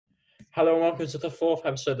Hello and welcome to the fourth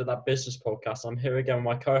episode of that business podcast. I'm here again with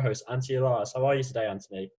my co-host, Anthony Elias. How are you today,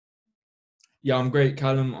 Anthony? Yeah, I'm great,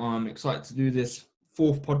 Callum. I'm excited to do this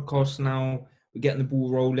fourth podcast now. We're getting the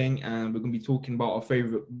ball rolling and we're going to be talking about our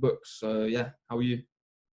favourite books. So, yeah, how are you?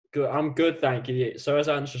 Good. I'm good, thank you. So as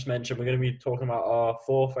Ant just mentioned, we're going to be talking about our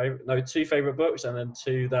two favorite books, and then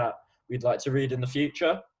two that we'd like to read in the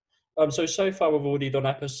future. So far we've already done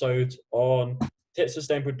episodes on tips for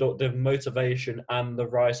staying productive, motivation, and the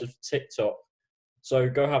rise of TikTok. So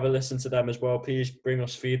go have a listen to them as well. Please bring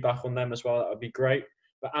us feedback on them as well. That would be great.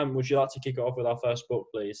 But Ant, would you like to kick it off with our first book,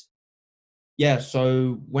 please? Yeah,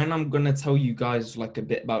 so when I'm going to tell you guys like a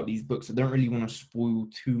bit about these books, I don't really want to spoil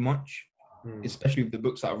too much, Hmm. especially with the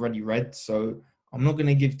books that I've already read. So I'm not going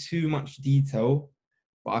to give too much detail,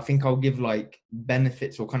 but I think I'll give like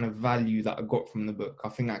benefits or kind of value that I got from the book. I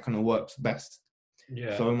think that kind of works best.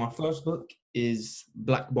 Yeah. So my first book is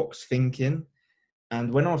Black Box Thinking.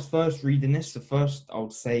 And when I was first reading this, the first, I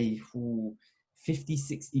would say, 50,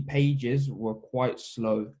 60 pages were quite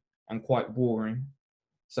slow and quite boring.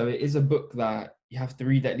 So it is a book that you have to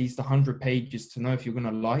read at least 100 pages to know if you're going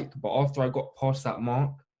to like. But after I got past that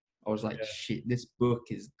mark, I was like, Yeah. shit, this book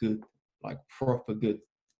is good, like proper good.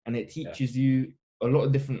 And it Yeah. teaches you a lot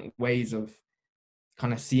of different ways of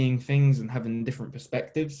kind of seeing things and having different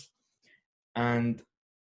perspectives. And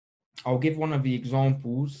I'll give one of the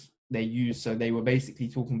examples they used. So they were basically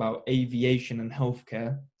talking about aviation and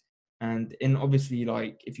healthcare. And in obviously,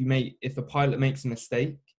 like if the pilot makes a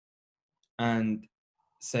mistake and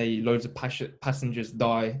say loads of passengers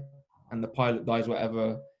die and the pilot dies,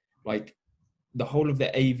 whatever, like the whole of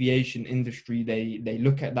the aviation industry, they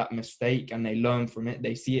look at that mistake and they learn from it.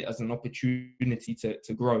 They see it as an opportunity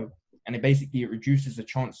to grow. And it reduces the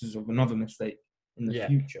chances of another mistake in the Yeah.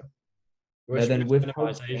 future. But Which then with with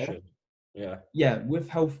healthcare, minimization. Yeah. with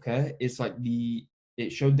healthcare, it's like it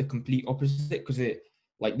showed the complete opposite because it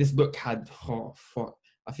like this book had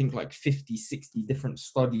I think like 50, 60 different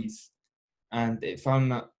studies, and it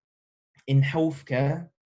found that in healthcare,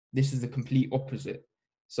 this is the complete opposite.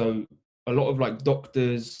 So a lot of like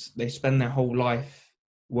doctors, they spend their whole life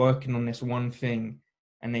working on this one thing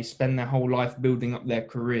and they spend their whole life building up their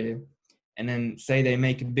career. And then say they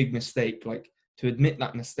make a big mistake, like to admit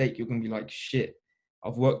that mistake, you're gonna be like, shit,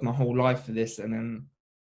 I've worked my whole life for this. And then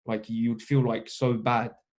like you'd feel like so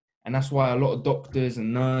bad. And that's why a lot of doctors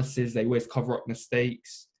and nurses, they always cover up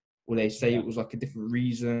mistakes or they say Yeah. it was like a different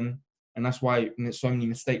reason. And that's why so many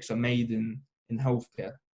mistakes are made in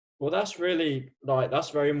healthcare. Well, that's really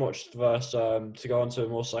that's very much versus to go on to a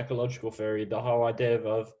more psychological theory, the whole idea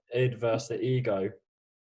of id versus the ego.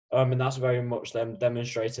 And that's very much them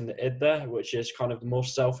demonstrating the id there, which is kind of the more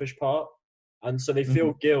selfish part. And so they Mm-hmm.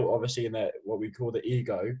 feel guilt, obviously, in the what we call the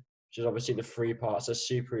ego, which is obviously the three parts, a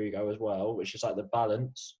super ego as well, which is like the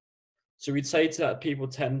balance. So we'd say to that people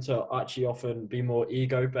tend to actually often be more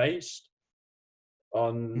ego based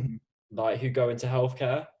on Mm-hmm. like who go into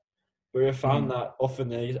healthcare. But we've Mm-hmm. found that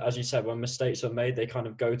often, as you said, when mistakes are made, they kind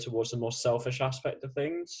of go towards the more selfish aspect of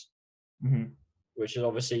things, Mm-hmm. which is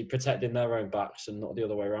obviously protecting their own backs and not the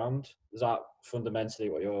other way around. Is that fundamentally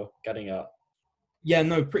what you're getting at? Yeah,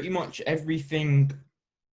 no, pretty much everything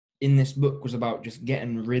in this book was about just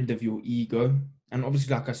getting rid of your ego. And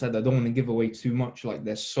obviously, like I said, I don't want to give away too much. Like,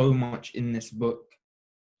 there's so much in this book.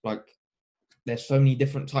 Like, there's so many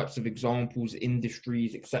different types of examples,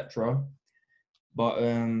 industries, etc. But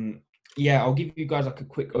yeah, I'll give you guys like a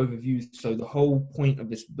quick overview. So the whole point of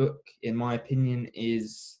this book, in my opinion,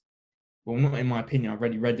 is well, not in my opinion. I've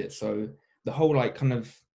already read it. So the whole like kind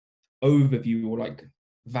of overview or like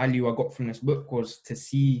value I got from this book was to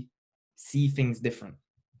see things different,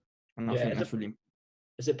 and I Yeah. think that's really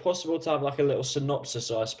Is it possible to have like a little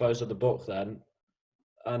synopsis, I suppose, of the book then?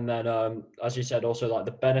 And then, as you said, also like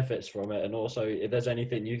the benefits from it, and also if there's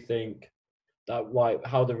anything you think that like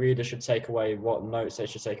how the reader should take away, what notes they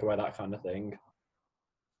should take away, that kind of thing.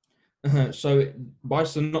 So by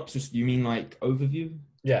synopsis, do you mean like overview?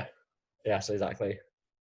 Yeah. Yes, exactly.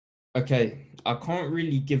 Okay, I can't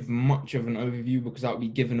really give much of an overview because that would be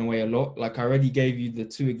giving away a lot. Like I already gave you the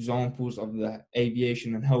two examples of the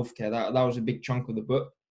aviation and healthcare. That was a big chunk of the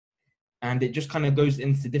book. And it just kind of goes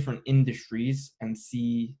into different industries and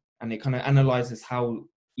it kind of analyzes how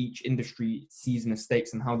each industry sees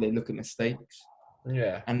mistakes and how they look at mistakes.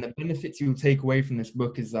 Yeah. And the benefits you'll take away from this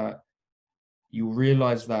book is that you'll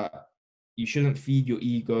realize that you shouldn't feed your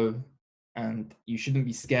ego and you shouldn't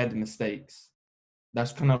be scared of mistakes.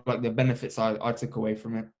 That's kind of like the benefits I took away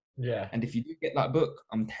from it. Yeah. And if you do get that book,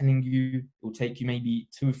 I'm telling you, it will take you maybe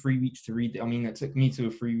 2 or 3 weeks to read it. I mean, it took me 2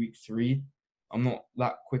 or 3 weeks to read. I'm not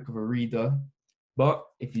that quick of a reader, But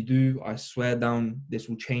if you do, I swear down, this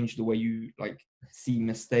will change the way you like see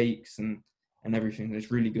mistakes and everything.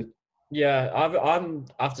 It's really good. Yeah,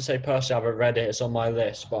 I have to say personally, I haven't read it. It's on my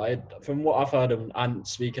list, but from what I've heard and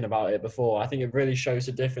speaking about it before, I think it really shows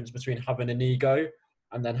the difference between having an ego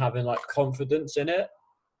and then having like confidence in it.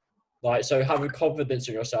 Like, so having confidence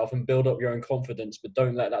in yourself and build up your own confidence, but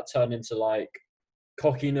don't let that turn into like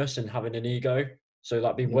cockiness and having an ego. So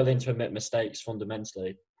like, be Yeah. willing to admit mistakes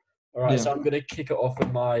fundamentally. All right, Yeah. so I'm going to kick it off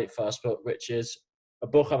with my first book, which is a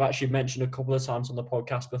book I've actually mentioned a couple of times on the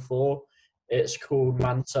podcast before. It's called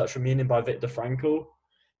Man's Search for Meaning by Viktor Frankl.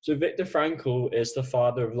 So Viktor Frankl is the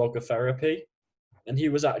father of logotherapy, and he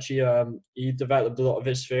was actually he developed a lot of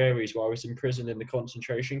his theories while he was imprisoned in the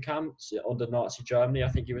concentration camps under Nazi Germany. I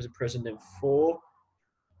think he was imprisoned in 4,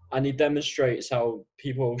 and he demonstrates how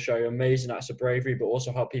people show amazing acts of bravery, but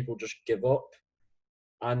also how people just give up.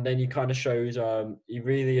 And then he kind of shows he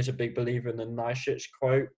really is a big believer in the Nietzsche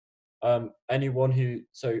quote. Anyone who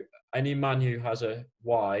so any man who has a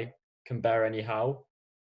why can bear any how.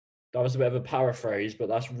 That was a bit of a paraphrase, but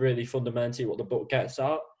that's really fundamentally what the book gets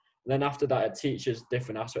at. And then after that, it teaches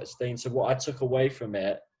different aspects of things. So what I took away from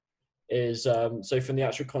it is so from the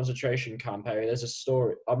actual concentration camp area, there's a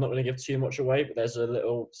story. I'm not going to give too much away, but there's a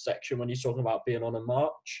little section when he's talking about being on a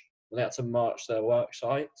march, when they had to march their work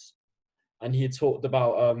sites, and he talked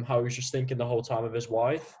about how he was just thinking the whole time of his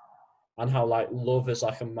wife and how like love is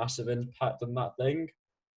like a massive impact on that thing.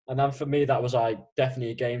 And then for me, that was like definitely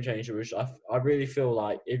a game changer. Which I really feel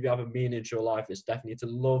like if you have a meaning to your life, it's definitely to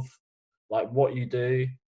love like what you do,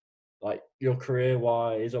 like your career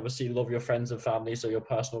wise. Obviously, love your friends and family, so your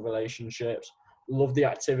personal relationships. Love the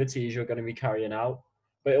activities you're going to be carrying out.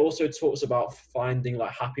 But it also talks about finding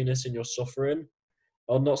like happiness in your suffering,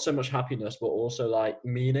 or not so much happiness, but also like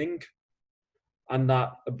meaning, and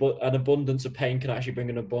that an abundance of pain can actually bring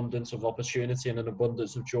an abundance of opportunity and an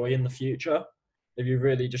abundance of joy in the future if you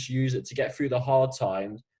really just use it to get through the hard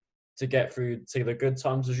times, to get through to the good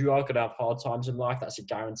times. As you are going to have hard times in life, that's a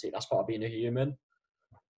guarantee. That's part of being a human.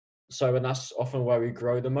 So, and that's often where we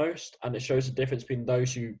grow the most, and it shows the difference between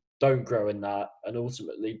those who don't grow in that and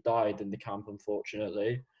ultimately died in the camp,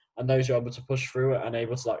 unfortunately, and those who are able to push through it and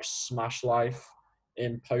able to like smash life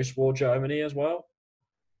in post-war Germany as well.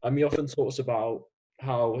 And he often talks about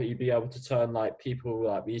how he'd be able to turn like people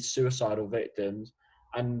like these suicidal victims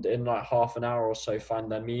and in like half an hour or so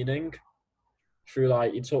find their meaning through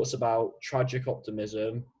like he talks about tragic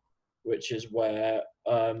optimism, which is where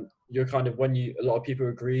you're kind of when you a lot of people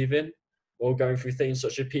are grieving or going through things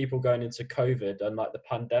such as people going into COVID and like the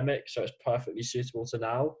pandemic, so it's perfectly suitable to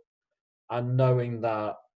now. And knowing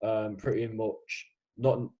that pretty much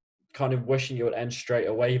not kind of wishing it would end straight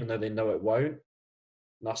away, even though they know it won't.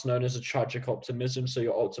 And that's known as a tragic optimism. So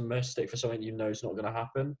you're optimistic for something you know is not going to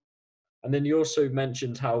happen. And then you also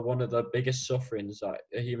mentioned how one of the biggest sufferings that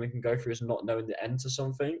a human can go through is not knowing the end to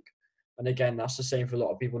something. And again, that's the same for a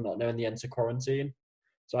lot of people not knowing the end to quarantine.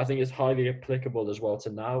 So I think it's highly applicable as well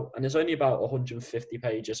to now. And it's only about 150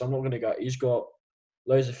 pages. So I'm not going to go. He's got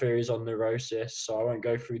loads of theories on neurosis, so I won't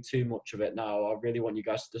go through too much of it now. I really want you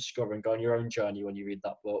guys to discover and go on your own journey when you read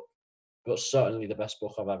that book. But certainly the best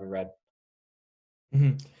book I've ever read.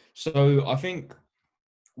 Mm-hmm. So I think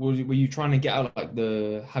were you trying to get out like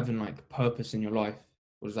the having like purpose in your life?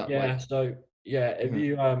 Was that Yeah, like? so yeah, if Mhm,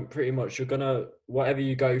 you pretty much you're gonna whatever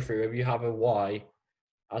you go through, if you have a why,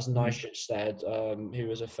 as mhm, Nietzsche said, who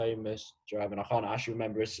was a famous German, I can't actually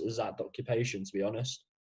remember his exact occupation to be honest.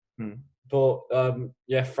 mhm. But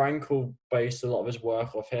yeah, Frankl based a lot of his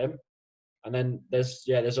work off him. And then there's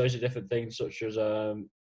loads of different things such as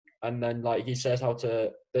and then like he says how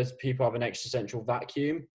to there's people have an existential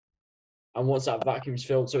vacuum, and once that vacuum's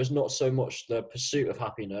filled, so it's not so much the pursuit of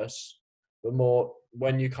happiness, but more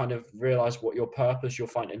when you kind of realize what your purpose you'll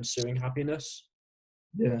find ensuing happiness.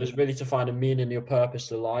 Yeah. Is really to find a meaning in your purpose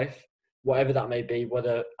to life, whatever that may be,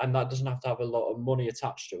 whether and that doesn't have to have a lot of money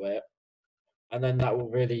attached to it. And then that will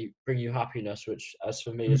really bring you happiness, which as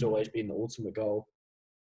for me has Mhm. always been the ultimate goal.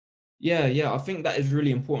 Yeah, yeah. I think that is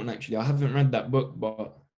really important. Actually, I haven't read that book,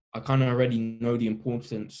 but I kind of already know the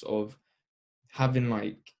importance of having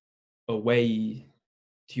like a way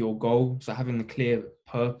to your goal. So having a clear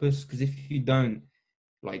purpose. Because if you don't,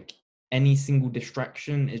 like any single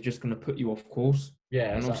distraction is just going to put you off course,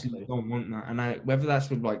 Yeah, and obviously you exactly. don't want that. And whether that's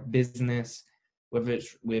with like business, whether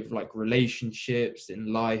it's with like relationships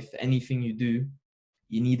in life, anything you do,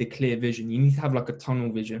 you need a clear vision. You need to have like a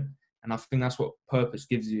tunnel vision, and I think that's what purpose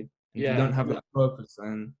gives you. And if you don't Yeah, have that purpose,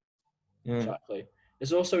 then yeah. exactly.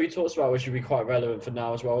 It's also he talks about which would be quite relevant for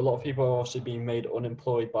now as well. A lot of people are obviously being made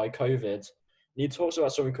unemployed by COVID, He talks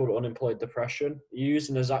about something called unemployed depression. He used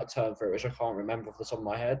an exact term for it, which I can't remember off the top of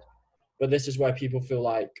my head. But this is where people feel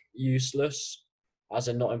like useless, as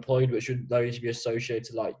in not employed, which would those be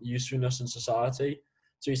associated like usefulness in society.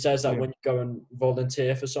 So he says that Yeah. when you go and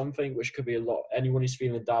volunteer for something, which could be a lot, anyone who's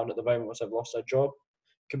feeling down at the moment once they've lost their job,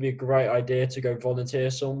 can be a great idea to go volunteer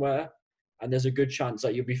somewhere. And there's a good chance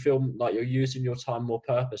that you'll be feeling like you're using your time more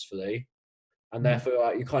purposefully, and Mhm. therefore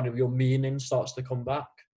like you kind of your meaning starts to come back.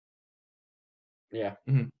 Yeah,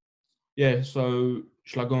 Mhm. Yeah. So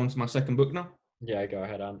shall I go on to my second book now? yeah. Go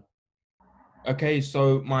ahead, Ant. Okay,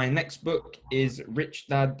 so my next book is Rich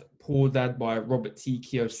Dad, Poor Dad by Robert T.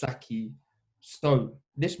 Kiyosaki. So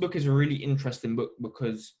this book is a really interesting book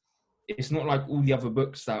because it's not like all the other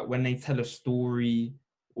books that when they tell a story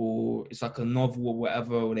or it's like a novel or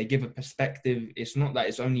whatever, or they give a perspective, it's not that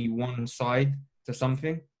it's only one side to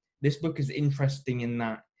something. This book is interesting in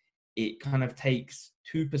that it kind of takes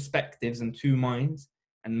two perspectives and two minds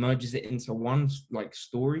and merges it into one like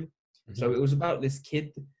story. So Mm-hmm. it was about this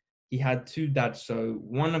kid. He had two dads. So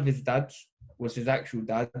one of his dads was his actual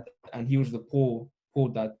dad, and he was the poor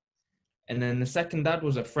dad. And then the second dad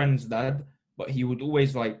was a friend's dad, but he would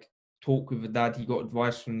always like talk with the dad. He got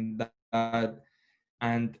advice from dad,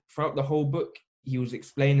 and throughout the whole book, he was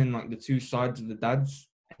explaining like the two sides of the dads,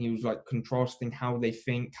 and he was like contrasting how they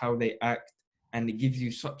think, how they act, and it gives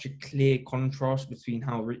you such a clear contrast between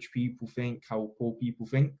how rich people think, how poor people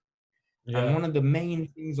think. And Yeah. one of the main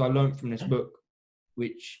things I learned from this book,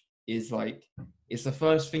 which is like, it's the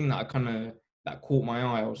first thing that I kind of that caught my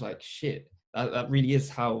eye. I was like, shit, that really is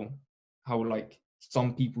how like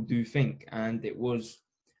some people do think. And it was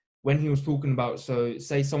when he was talking about, so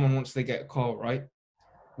say someone wants to get a car, right?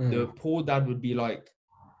 The Mm. poor dad would be like,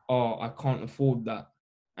 oh, I can't afford that.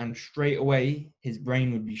 And straight away, his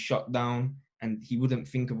brain would be shut down and he wouldn't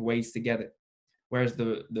think of ways to get it. Whereas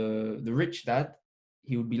the rich dad,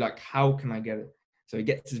 he would be like, how can I get it? So he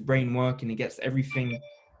gets his brain working, he gets everything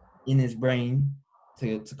in his brain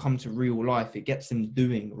to come to real life. It gets him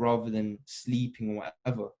doing rather than sleeping or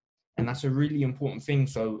whatever. And that's a really important thing.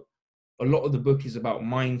 So a lot of the book is about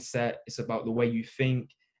mindset, it's about the way you think,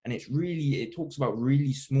 and it talks about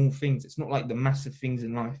really small things. It's not like the massive things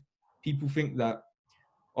in life. People think that,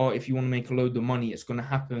 oh, if you want to make a load of money, it's going to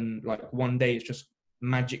happen like one day. It's just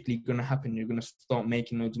magically going to happen. You're going to start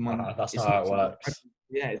making loads of money. That's It's not not. how it works.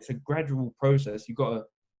 Yeah, it's a gradual process. You got to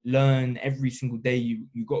learn every single day. You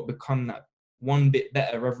got to become that one bit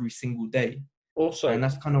better every single day. And Also,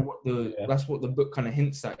 that's kind of what yeah. the book kind of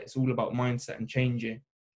hints at. It's all about mindset and changing.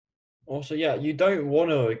 Also, yeah, you don't want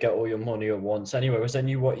to get all your money at once anyway, because then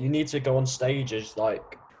you need to go on stages like,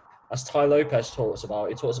 as Ty Lopez talks about.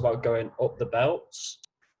 He talks about going up the belts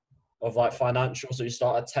of like financial. So you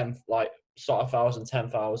start at 10, like start 1,000,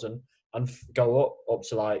 10,000, and go up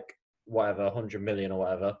to like whatever 100 million or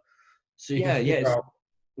whatever. So you can Yeah, yeah. figure out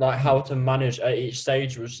like how to manage at each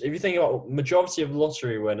stage. Was if you think about majority of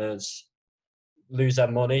lottery winners lose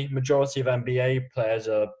their money. Majority of NBA players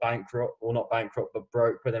are bankrupt, or not bankrupt, but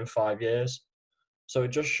broke within 5 years. So it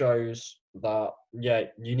just shows that, yeah,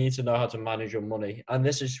 you need to know how to manage your money. And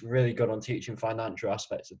this is really good on teaching financial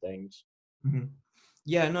aspects of things. Mhm.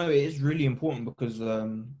 Yeah, no, it is really important because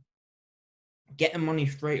getting money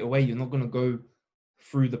straight away, you're not going to go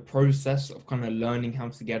through the process of kind of learning how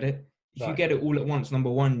to get it. If you get Exactly. it all at once, number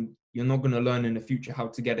one, you're not going to learn in the future how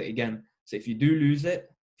to get it again. So if you do lose it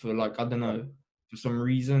for like, I don't know, for some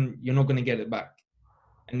reason, you're not going to get it back.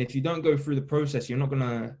 And if you don't go through the process, you're not going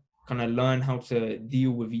to kind of learn how to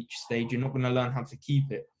deal with each stage. You're not going to learn how to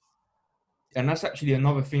keep it. And that's actually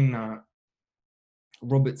another thing that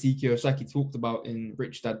Robert T. Kiyosaki talked about in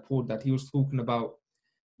Rich Dad Poor Dad. He was talking about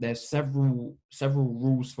there's several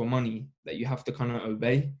rules for money that you have to kind of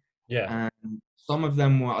obey, Yeah, and some of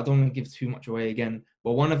them were, I don't want to give too much away again,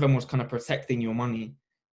 but one of them was kind of protecting your money.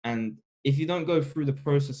 And if you don't go through the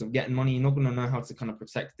process of getting money, you're not going to know how to kind of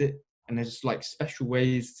protect it. And there's like special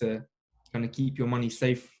ways to kind of keep your money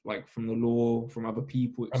safe, like from the law, from other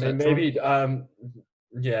people, I mean, etc. maybe,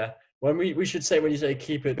 yeah. When we should say, when you say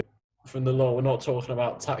keep it from the law, we're not talking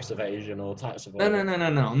about tax evasion or tax No, no, avoidance. no,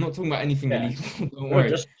 no, no. I'm not talking about anything Yeah, illegal. Don't we worry.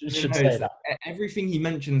 just No, should no, say that. everything he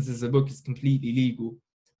mentions as a book is completely legal.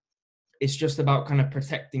 It's just about kind of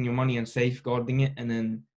protecting your money and safeguarding it and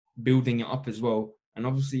then building it up as well. And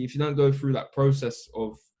obviously, if you don't go through that process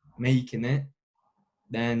of making it,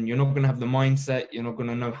 then you're not going to have the mindset. You're not going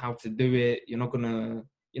to know how to do it.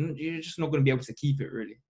 You're just not going to be able to keep it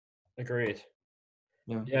really. Agreed.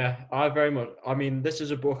 Yeah. Yeah, I very much. I mean, this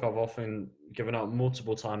is a book I've often given out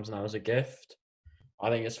multiple times now as a gift. I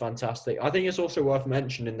think it's fantastic. I think it's also worth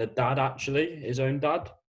mentioning the dad, actually, his own dad.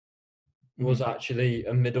 was actually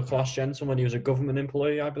a middle class gentleman. He was a government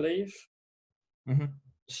employee, I believe. Mm-hmm.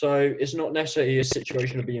 So it's not necessarily a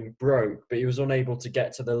situation of being broke, but he was unable to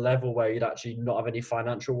get to the level where he'd actually not have any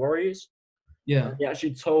financial worries. Yeah. And he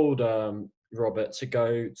actually told Robert to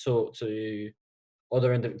go talk to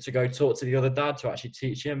to go talk to the other dad to actually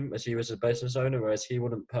teach him, as he was a business owner, whereas he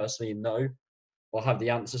wouldn't personally know or have the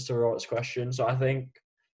answers to Robert's questions. So I think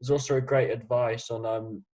there's also a great advice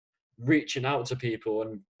on reaching out to people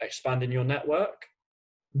and expanding your network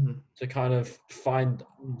Mm-hmm. to kind of find,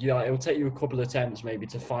 yeah, it will take you a couple of attempts maybe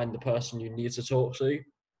to find the person you need to talk to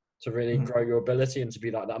really Mm-hmm. grow your ability and to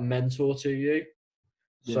be like that mentor to you.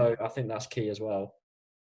 Yeah. So I think that's key as well.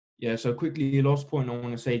 Yeah, so quickly, last point I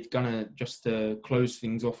want to say, gonna just to close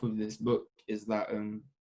things off with this book, is that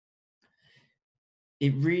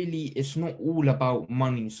it's not all about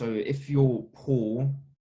money. So if you're poor,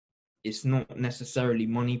 it's not necessarily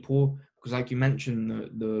money poor, because like you mentioned,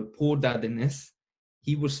 the poor dad in this,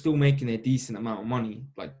 he was still making a decent amount of money.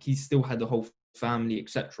 Like he still had the whole family,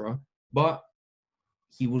 etc. But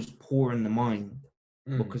he was poor in the mind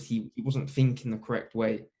Mm. because he wasn't thinking the correct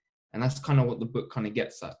way. And that's kind of what the book kind of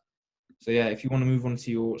gets at. So yeah, if you want to move on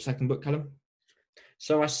to your second book, Callum.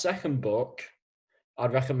 So my second book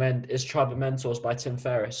I'd recommend is Tribe of Mentors by Tim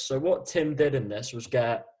Ferriss. So what Tim did in this was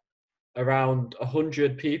get around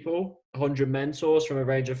 100 people, 100 mentors from a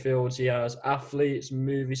range of fields. He has athletes,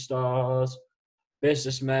 movie stars,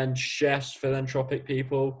 businessmen, chefs, philanthropic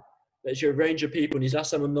people. There's a range of people, and he's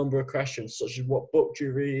asked them a number of questions, such as what book do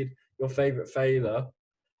you read, your favorite failure,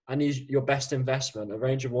 and he's your best investment, a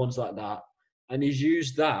range of ones like that. And he's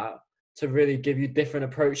used that to really give you different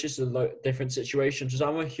approaches to different situations. Because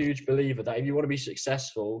I'm a huge believer that if you want to be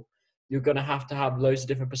successful, you're going to have loads of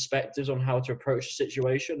different perspectives on how to approach a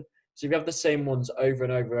situation. So if you have the same ones over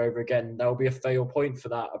and over and over again, there'll be a fail point for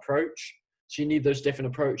that approach. So you need those different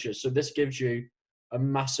approaches. So this gives you a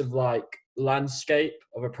massive landscape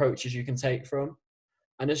of approaches you can take from.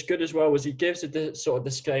 And it's good as well as he gives a sort of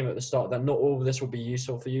disclaimer at the start that not all of this will be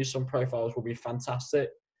useful for you. Some profiles will be fantastic,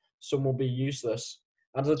 some will be useless.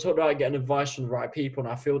 And as I talked about getting advice from the right people,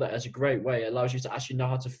 and I feel that as a great way, it allows you to actually know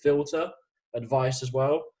how to filter advice as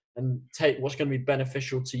well and take what's going to be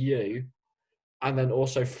beneficial to you, and then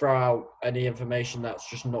also throw out any information that's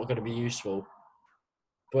just not going to be useful.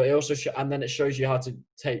 But it also and then it shows you how to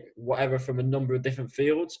take whatever from a number of different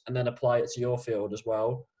fields and then apply it to your field as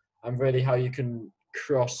well, and really how you can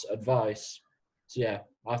cross advice. So yeah,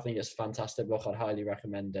 I think it's a fantastic book. I'd highly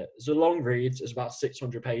recommend it. It's a long read. It's about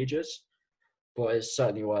 600 pages, but it's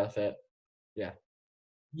certainly worth it. Yeah.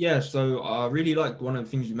 Yeah, so I really liked one of the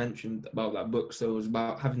things you mentioned about that book. So it was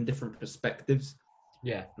about having different perspectives.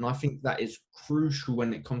 Yeah. And I think that is crucial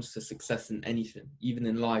when it comes to success in anything, even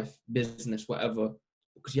in life, business, whatever,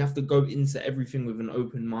 because you have to go into everything with an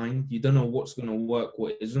open mind. You don't know what's going to work,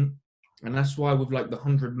 what isn't. And that's why with like the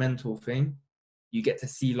 100 mentor thing, you get to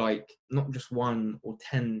see like not just 1 or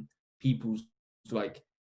 10 people's like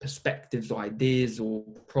perspectives or ideas or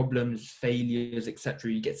problems, failures,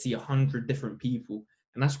 etc. You get to see 100 different people.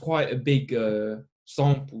 And that's quite a big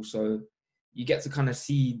sample. So you get to kind of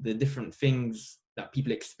see the different things that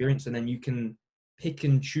people experience, and then you can pick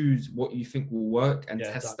and choose what you think will work and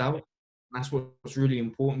Yeah, test exactly. out. And that's what's really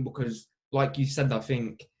important, because like you said, I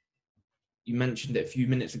think you mentioned it a few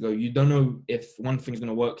minutes ago, you don't know if one thing's going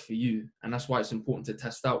to work for you, and that's why it's important to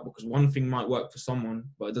test out, because one thing might work for someone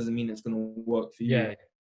but it doesn't mean it's going to work for you. Yeah,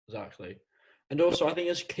 exactly. And also, I think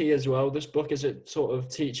it's key as well. This book is it sort of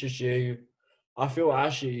teaches you. I feel it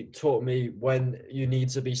actually taught me when you need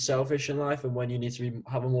to be selfish in life and when you need to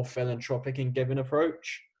have a more philanthropic and giving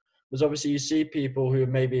approach. Because obviously, you see people who are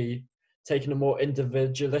maybe taking a more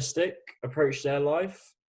individualistic approach to their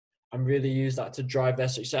life and really use that to drive their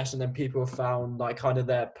success. And then people have found like kind of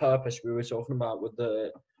their purpose we were talking about with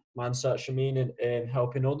the man's search for meaning in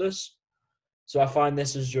helping others. So I find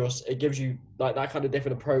this is just, it gives you like that kind of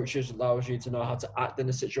different approaches, allows you to know how to act in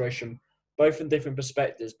a situation, both from different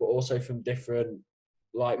perspectives, but also from different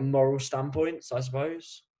like moral standpoints, I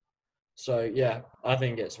suppose. So yeah, I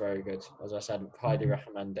think it's very good. As I said, highly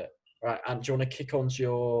recommend it. Right, and do you want to kick on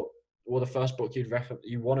to the first book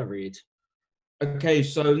you want to read? Okay,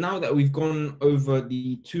 so now that we've gone over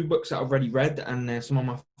the 2 books that I've already read, and they're some of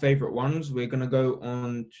my favorite ones, we're going to go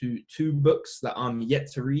on to 2 books that I'm yet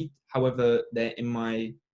to read. However, they're in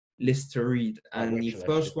my list to read. Like And the wish list.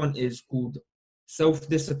 first one is called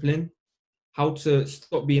Self-Discipline: How to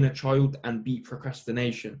Stop Being a Child and Beat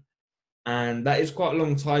Procrastination. And that is quite a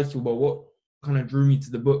long title, but what kind of drew me to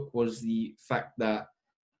the book was the fact that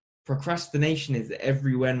procrastination is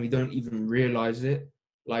everywhere and we don't even realize it.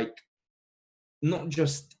 Like, not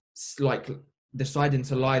just like deciding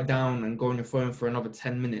to lie down and go on your phone for another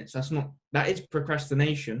 10 minutes. That is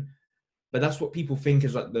procrastination, but that's what people think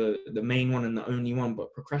is like the main one and the only one.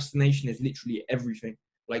 But procrastination is literally everything.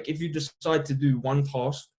 Like if you decide to do one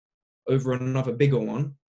task over another bigger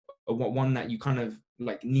one, or one that you kind of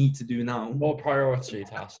like need to do now, More priority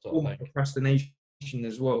task sort of thing. procrastination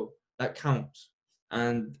as well. That counts.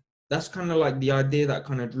 And that's kind of like the idea that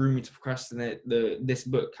kind of drew me to procrastinate this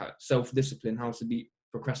book, Self-Discipline, How to Beat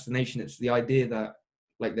Procrastination. It's the idea that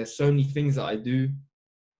like there's so many things that I do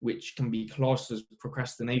which can be classed as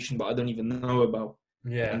procrastination, but I don't even know about.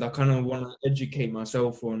 Yeah. And I kind of want to educate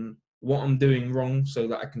myself on what I'm doing wrong so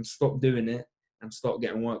that I can stop doing it and start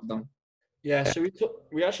getting work done. Yeah, so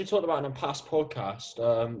we actually talked about in a past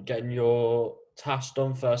podcast, getting your tasks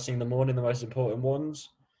done first thing in the morning, the most important ones.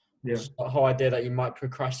 Yeah. The whole idea that you might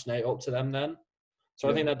procrastinate up to them then. So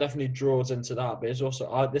I think that definitely draws into that. But it's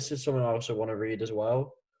also, this is something I also want to read as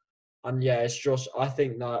well. And yeah, it's just, I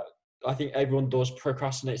think everyone does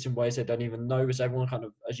procrastinate in ways they don't even know, because everyone kind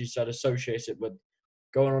of, as you said, associates it with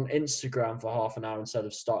going on Instagram for half an hour instead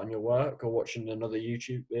of starting your work or watching another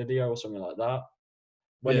YouTube video or something like that.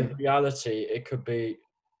 When in reality, it could be,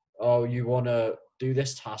 oh, you want to do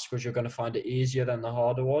this task because you're going to find it easier than the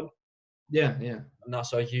harder one. Yeah. And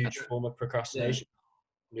that's a huge form of procrastination.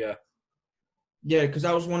 Yeah. Yeah, because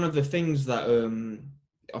that was one of the things that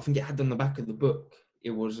I think it had on the back of the book.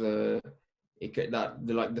 It was the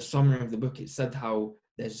summary of the book. It said how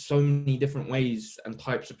there's so many different ways and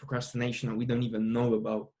types of procrastination that we don't even know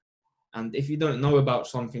about. And if you don't know about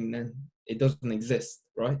something, then it doesn't exist,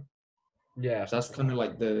 right? Yeah. So that's kind of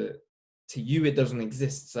like to you, it doesn't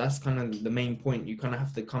exist. So that's kind of the main point. You kind of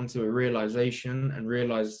have to come to a realization and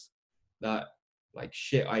realize that, like,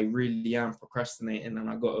 shit, I really am procrastinating, and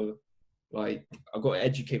I got to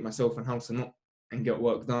educate myself on how to not and get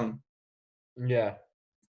work done. Yeah.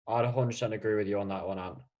 I'd 100% agree with you on that one,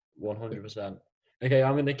 Ant. 100%. Okay,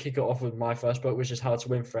 I'm going to kick it off with my first book, which is How to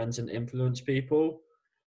Win Friends and Influence People.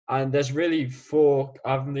 And there's really 4,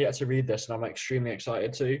 I haven't yet to read this, and I'm extremely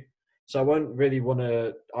excited to. So I won't really want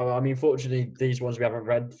to, I mean, fortunately, these ones we haven't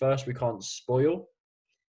read first, we can't spoil.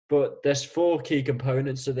 But there's 4 key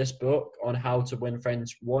components to this book on how to win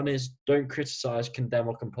friends. One is don't criticize, condemn,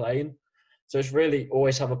 or complain. So it's really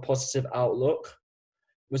always have a positive outlook.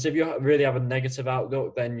 Because if you really have a negative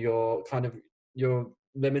outlook, then you're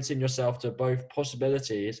limiting yourself to both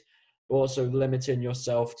possibilities, but also limiting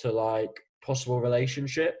yourself to like possible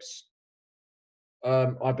relationships.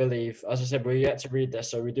 I believe, as I said, we're yet to read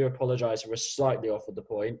this, so we do apologize if we're slightly off at the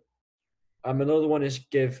point. Another one is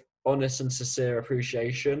give honest and sincere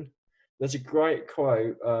appreciation. There's a great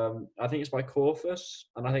quote, I think it's by Corfus,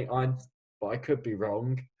 and but I could be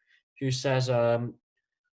wrong, who says, an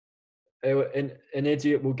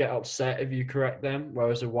idiot will get upset if you correct them,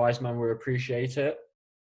 whereas a wise man will appreciate it.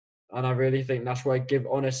 And I really think that's where give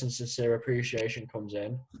honest and sincere appreciation comes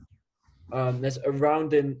in. There's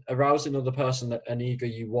arousing other person that an ego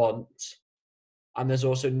you want, and there's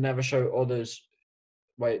also never show others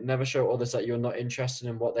that you're not interested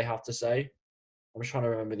in what they have to say. I'm just trying to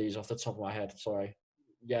remember these off the top of my head. Sorry.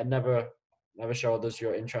 Yeah, never show others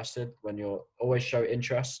you're interested when you're always show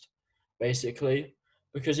interest, basically.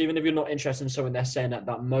 Because even if you're not interested in something they're saying at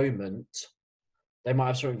that moment, they might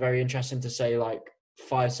have something very interesting to say like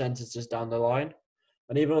 5 sentences down the line.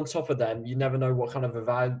 And even on top of them, you never know what kind of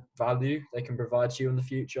a value they can provide to you in the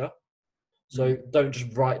future. So don't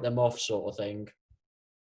just write them off, sort of thing.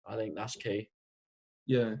 I think that's key.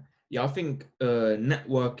 Yeah. I think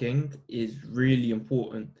networking is really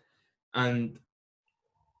important. And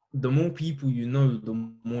the more people you know, the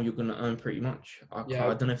more you're going to earn, pretty much. I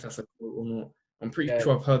don't know if that's a quote or not. I'm pretty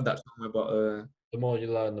sure I've heard that somewhere, but the more you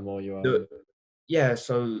learn, the more you earn.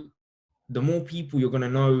 So the more people you're going to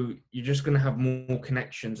know, you're just going to have more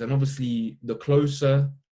connections. And obviously, the closer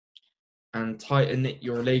and tighter knit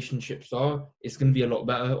your relationships are, it's going to be a lot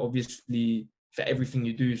better. Obviously, for everything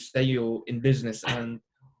you do, say you're in business and,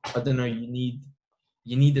 I don't know, you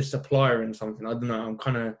need a supplier in something. I don't know. I'm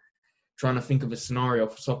kind of trying to think of a scenario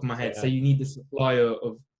off the top of my head. Say you need a supplier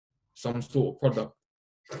of some sort of product.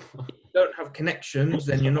 If you don't have connections,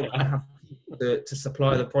 then you're not going to have to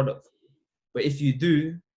supply the product. But if you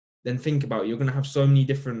do, then think about it. You're going to have so many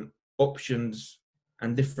different options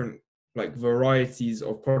and different like varieties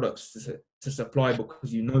of products to supply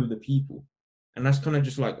because you know the people. And that's kind of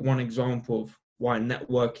just like one example of why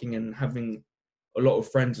networking and having a lot of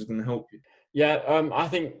friends is going to help you. Yeah, I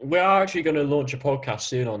think we are actually going to launch a podcast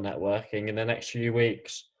soon on networking in the next few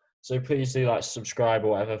weeks. So please do like subscribe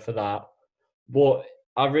or whatever for that. But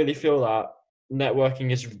I really feel that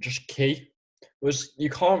networking is just key. You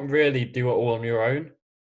can't really do it all on your own.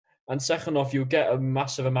 And second off, you'll get a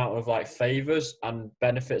massive amount of like favors and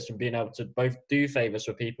benefits from being able to both do favors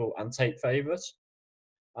for people and take favors,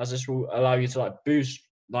 as this will allow you to like boost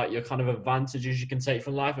like your kind of advantages you can take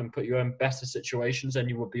from life and put you in better situations than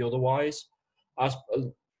you would be otherwise. As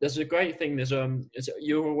there's a great thing.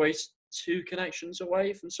 You're always two connections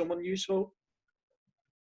away from someone useful,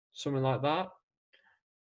 something like that.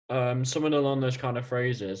 Something along those kind of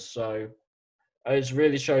phrases. So it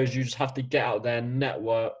really shows you just have to get out there,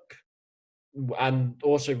 network, and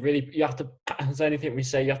also really you have to. As anything we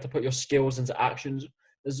say, you have to put your skills into actions.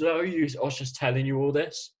 There's no use us just telling you all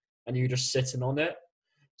this and you just sitting on it.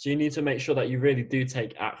 So you need to make sure that you really do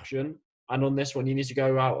take action. And on this one, you need to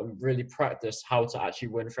go out and really practice how to actually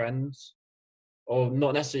win friends, or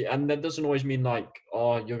not necessarily. And that doesn't always mean like,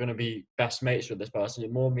 oh, you're going to be best mates with this person.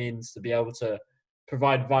 It more means to be able to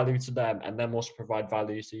provide value to them and them also provide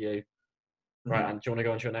value to you. Right. And do you want to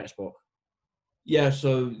go on to your next book? Yeah,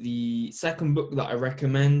 so the second book that I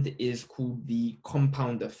recommend is called The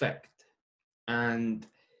Compound Effect. And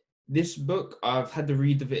this book, I've had the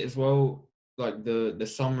read of it as well, like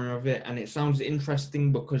the summary of it, and it sounds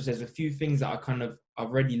interesting because there's a few things that I've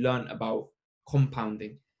already learned about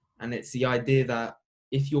compounding. And it's the idea that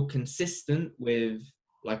if you're consistent with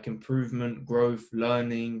like improvement, growth,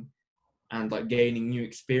 learning, and like gaining new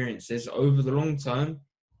experiences over the long term,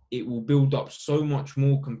 it will build up so much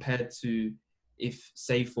more compared to if,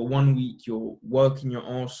 say, for 1 week you're working your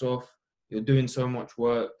ass off, you're doing so much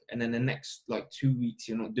work, and then the next like 2 weeks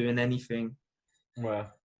you're not doing anything.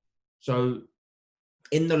 Well, so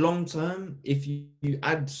in the long term, if you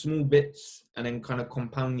add small bits and then kind of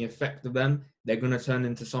compound the effect of them, they're going to turn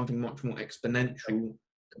into something much more exponential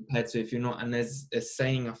compared to if you're not. And there's a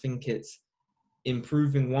saying, I think it's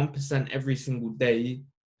improving 1% every single day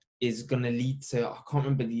is going to lead to, I can't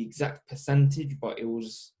remember the exact percentage, but it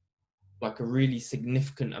was like a really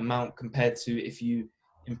significant amount compared to if you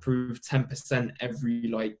improve 10% every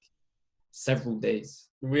like several days.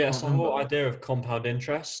 Yes, the whole idea of compound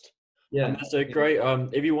interest. And Yeah. that's a great,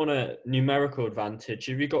 if you want a numerical advantage,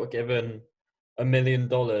 if you got given $1 million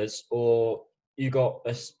or you got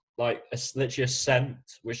literally a cent,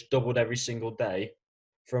 which doubled every single day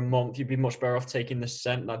for a month, you'd be much better off taking the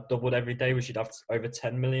cent that doubled every day, which you'd have over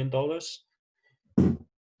 $10 million.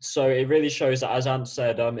 So it really shows that, as Ant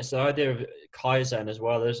said, it's the idea of Kaizen as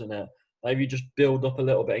well, isn't it? Like if you just build up a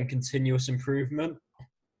little bit and continuous improvement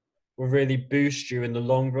will really boost you in the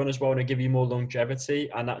long run as well and give you more longevity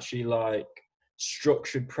and actually like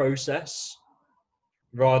structured process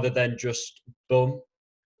rather than just boom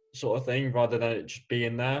sort of thing, rather than it just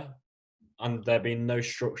being there and there being no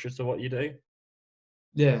structure to what you do.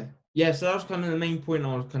 Yeah, so that was kind of the main point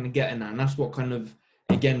I was kind of getting at, and that's what kind of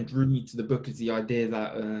again drew me to the book, is the idea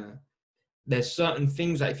that there's certain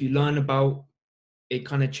things that if you learn about, it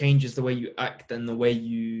kind of changes the way you act and the way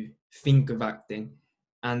you think of acting.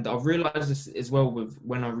 And I've realized this as well with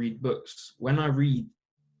when I read books. When I read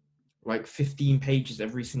like 15 pages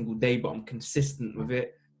every single day, but I'm consistent with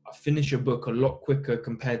it, I finish a book a lot quicker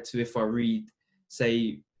compared to if I read,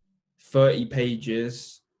 say, 30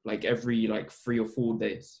 pages like every like 3 or 4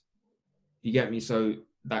 days. You get me? So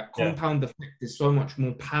that compound effect is so much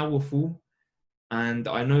more powerful. And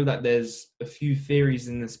I know that there's a few theories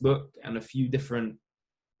in this book and a few different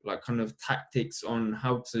like kind of tactics on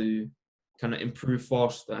how to kind of improve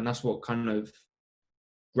faster. And that's what kind of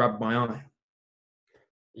grabbed my eye.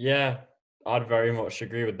 Yeah, I'd very much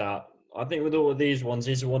agree with that. I think with all of these ones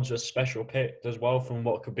are ones that are special picked as well from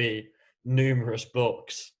what could be numerous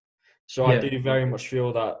books. So I do very much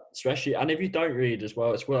feel that, especially, and if you don't read as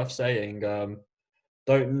well, it's worth saying,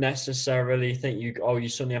 don't necessarily think you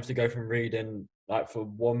suddenly have to go from reading like for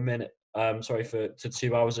 1 minute, to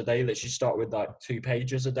 2 hours a day. Literally start with like 2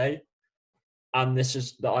 pages a day. And this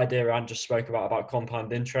is the idea Anne just spoke about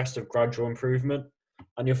compound interest of gradual improvement.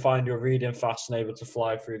 And you'll find you're reading fast and able to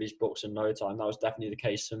fly through these books in no time. That was definitely the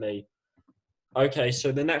case for me. Okay,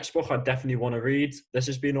 so the next book I definitely want to read. This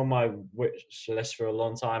has been on my wish list for a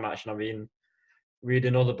long time, actually. I've been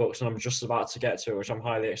reading other books and I'm just about to get to it, which I'm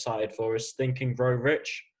highly excited for, is Think and Grow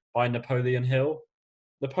Rich by Napoleon Hill.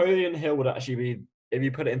 Napoleon Hill would actually be, if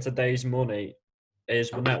you put it in today's money,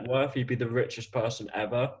 his net worth, he'd be the richest person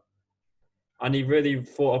ever. And he really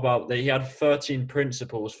thought about that. He had 13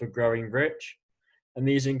 principles for growing rich. And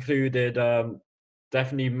these included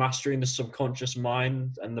definitely mastering the subconscious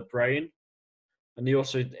mind and the brain. And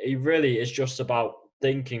he really is just about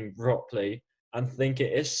thinking properly and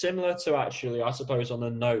thinking. It's similar to actually, I suppose, on a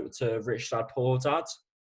note to Rich Dad Poor Dad.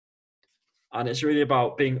 And it's really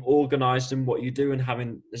about being organized in what you do and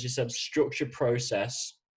having, as you said, structured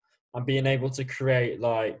process and being able to create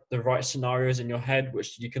like the right scenarios in your head,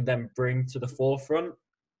 which you can then bring to the forefront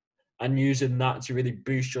and using that to really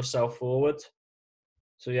boost yourself forward.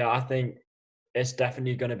 So yeah, I think it's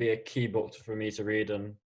definitely going to be a key book for me to read,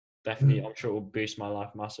 and definitely I'm sure it will boost my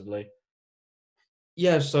life massively.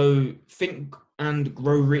 Yeah, so Think and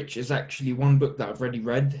Grow Rich is actually one book that I've already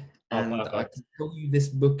read, Oh, and I perfect. can tell you this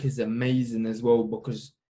book is amazing as well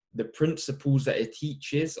because the principles that it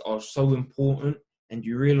teaches are so important, and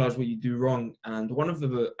you realize what you do wrong. And one of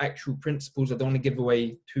the actual principles, I don't want to give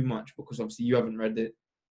away too much because obviously you haven't read it,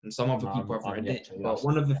 and some other people haven't I'm read yet it, to. but Yes.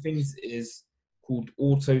 one of the things is called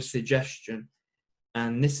auto suggestion,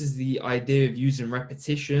 and this is the idea of using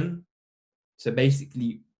repetition to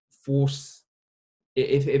basically force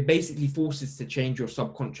it basically forces to change your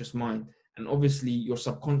subconscious mind, and obviously your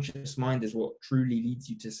subconscious mind is what truly leads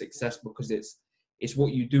you to success because it's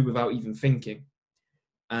what you do without even thinking.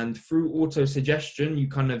 And through auto suggestion you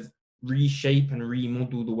kind of reshape and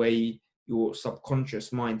remodel the way your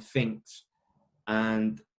subconscious mind thinks.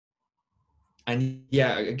 And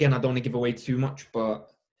yeah, again, I don't want to give away too much, but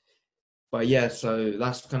yeah, so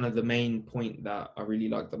that's kind of the main point that I really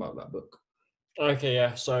liked about that book. Okay,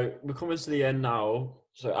 yeah. So we're coming to the end now.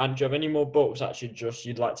 So, and do you have any more books actually just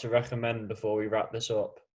you'd like to recommend before we wrap this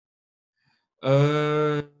up?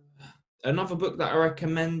 uh Another book that I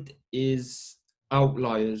recommend is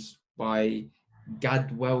Outliers by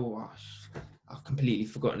Gadwell. I've completely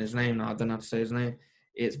forgotten his name now. I don't know how to say his name.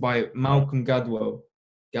 It's by No. Malcolm Gadwell.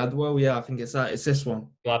 Gadwell, yeah, I think it's that. It's this one.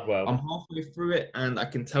 Gladwell. I'm halfway through it, and I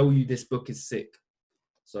can tell you this book is sick.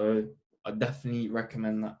 So I definitely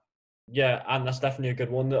recommend that. Yeah, and that's definitely a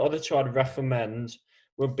good one. The other two I'd recommend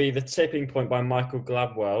would be The Tipping Point by Michael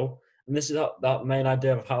Gladwell. And this is that main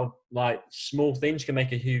idea of how like small things can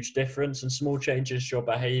make a huge difference, and small changes to your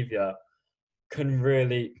behavior can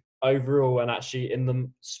really overall and actually in the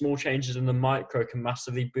small changes in the micro can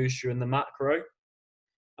massively boost you in the macro.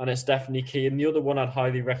 And it's definitely key. And the other one I'd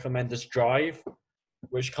highly recommend is Drive,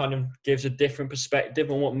 which kind of gives a different perspective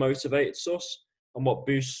on what motivates us and what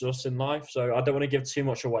boosts us in life. So I don't want to give too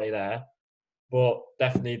much away there, but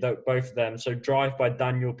definitely both of them. So Drive by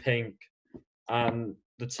Daniel Pink and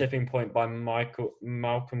The Tipping Point by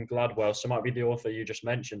Malcolm Gladwell. So it might be the author you just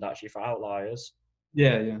mentioned actually for Outliers.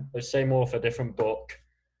 Yeah, yeah. The same author, different book.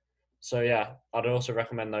 So yeah, I'd also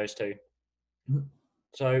recommend those two. Mhm.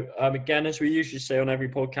 So again, as we usually say on every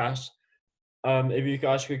podcast, if you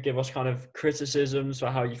guys could give us kind of criticisms for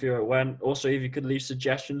how you feel it went. Also, if you could leave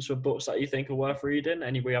suggestions for books that you think are worth reading,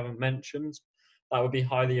 any we haven't mentioned, that would be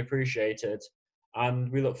highly appreciated.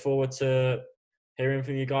 And we look forward to hearing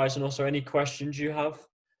from you guys. And also, any questions you have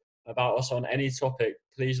about us on any topic,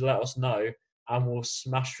 please let us know, and we'll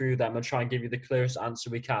smash through them and try and give you the clearest answer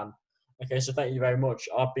we can. Okay, so thank you very much.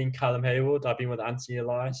 I've been Callum Haywood. I've been with Anthony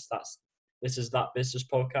Elias. This is That Business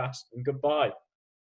Podcast, and goodbye.